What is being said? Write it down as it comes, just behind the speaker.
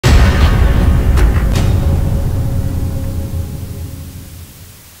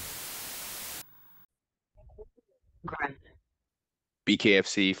Okay.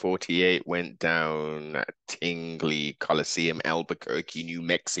 BKFC48 went down at Tingley Coliseum, Albuquerque, New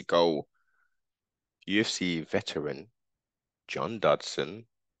Mexico. UFC veteran John Dodson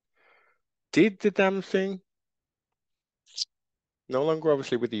did the damn thing. No longer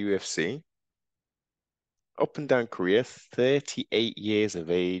obviously with the UFC. Up and down career, 38 years of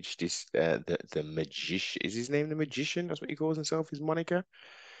age. This the magician, is his name the magician? That's what he calls himself, his moniker.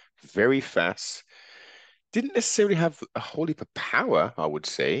 Very fast. Didn't necessarily have a whole heap of power, I would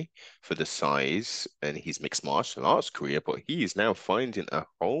say, for the size and his mixed martial arts career, but he is now finding a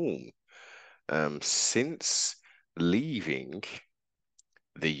home since leaving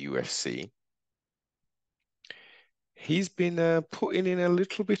the UFC. He's been putting in a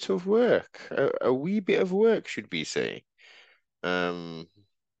little bit of work, a wee bit of work, should we say. Um,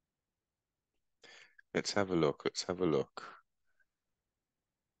 let's have a look. Let's have a look.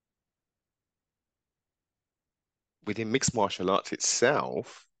 Within mixed martial arts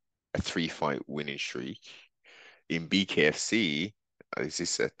itself, a three-fight winning streak. In BKFC, is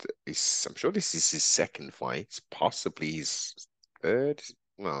this I'm sure this is his second fight, possibly his third.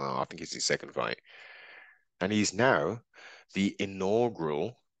 No, I think it's his second fight. And he's now the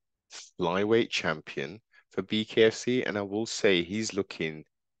inaugural flyweight champion for BKFC. And I will say he's looking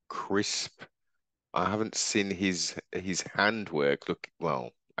crisp. I haven't seen his handwork look well.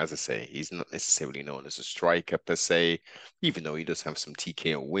 As I say, he's not necessarily known as a striker per se, even though he does have some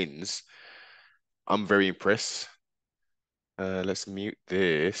TKO wins. I'm very impressed. Let's mute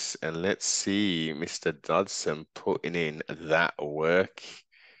this and let's see Mr. Dodson putting in that work.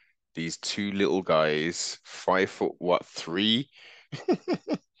 These two little guys, 5 foot, what, three?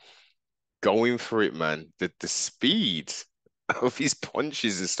 Going for it, man. The speed of his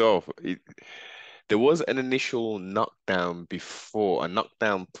punches and stuff. There was an initial knockdown before, a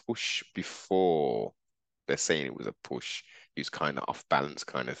knockdown push before. They're saying it was a push. He was kind of off balance,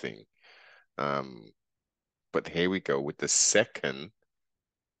 kind of thing. Um, but here we go with the second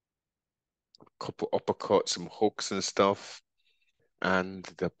couple uppercuts, some hooks and stuff, and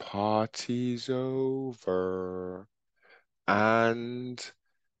the party's over. And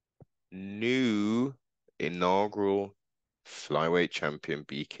new inaugural flyweight champion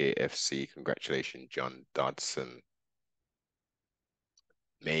BKFC. Congratulations, John Dodson.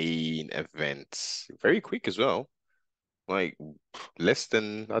 Main event. Very quick as well. Like less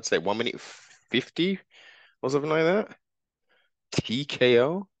than, I'd say, 1 minute 50 or something like that.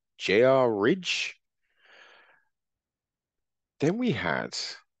 TKO, JR Ridge. Then we had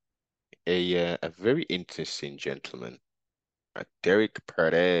a very interesting gentleman, Darrick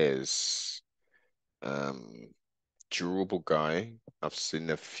Perez. Um, Durable guy. I've seen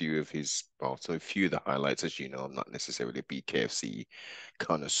a few of his, well, so a few of the highlights. As you know, I'm not necessarily a BKFC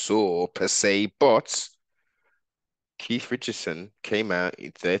connoisseur per se, but Keith Richardson came out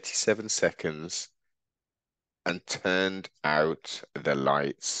in 37 seconds and turned out the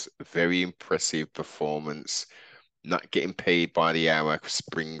lights. Very impressive performance. Not getting paid by the hour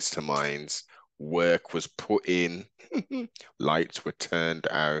springs to mind. Work was put in, lights were turned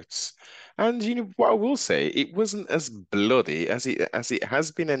out. And you know what I will say, it wasn't as bloody as it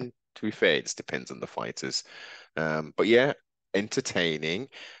has been, and to be fair, it depends on the fighters. But yeah, entertaining.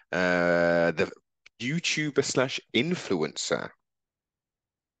 The YouTuber slash influencer,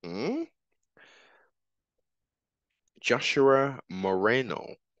 hmm? Joshua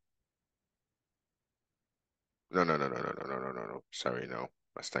Moreno. No, no, no, no, no, no, no, no, no, no. Sorry, no.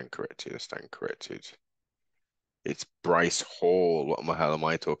 I stand corrected. I stand corrected. It's Bryce Hall. What the hell am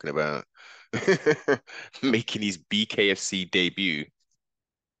I talking about? Making his BKFC debut.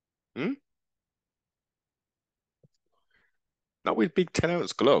 Hmm? Not with big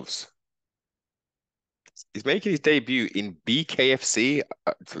 10-ounce gloves. He's making his debut in BKFC.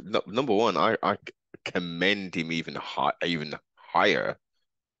 Number one, I commend him even higher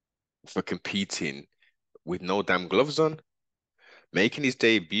for competing with no damn gloves on. Making his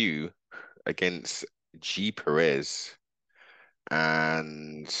debut against G Perez.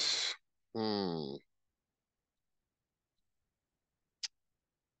 And hmm,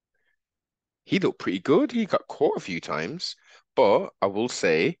 he looked pretty good. He got caught a few times, but I will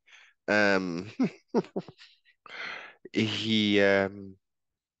say, um, he um,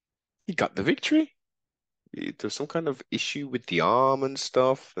 he got the victory. There's some kind of issue with the arm and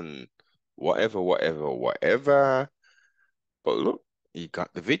stuff, and whatever, whatever, whatever. But look, he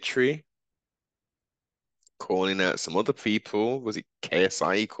got the victory. Calling out some other people. Was it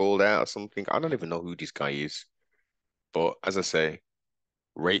KSI he called out or something? I don't even know who this guy is. But as I say,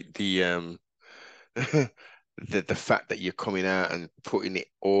 rate the fact that you're coming out and putting it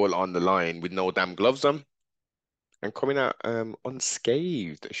all on the line with no damn gloves on. and coming out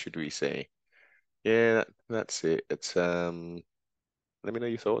unscathed, should we say? Yeah, that's it. It's let me know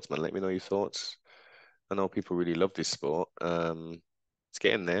your thoughts, man. Let me know your thoughts. I know people really love this sport. It's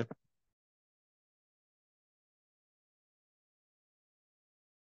getting there.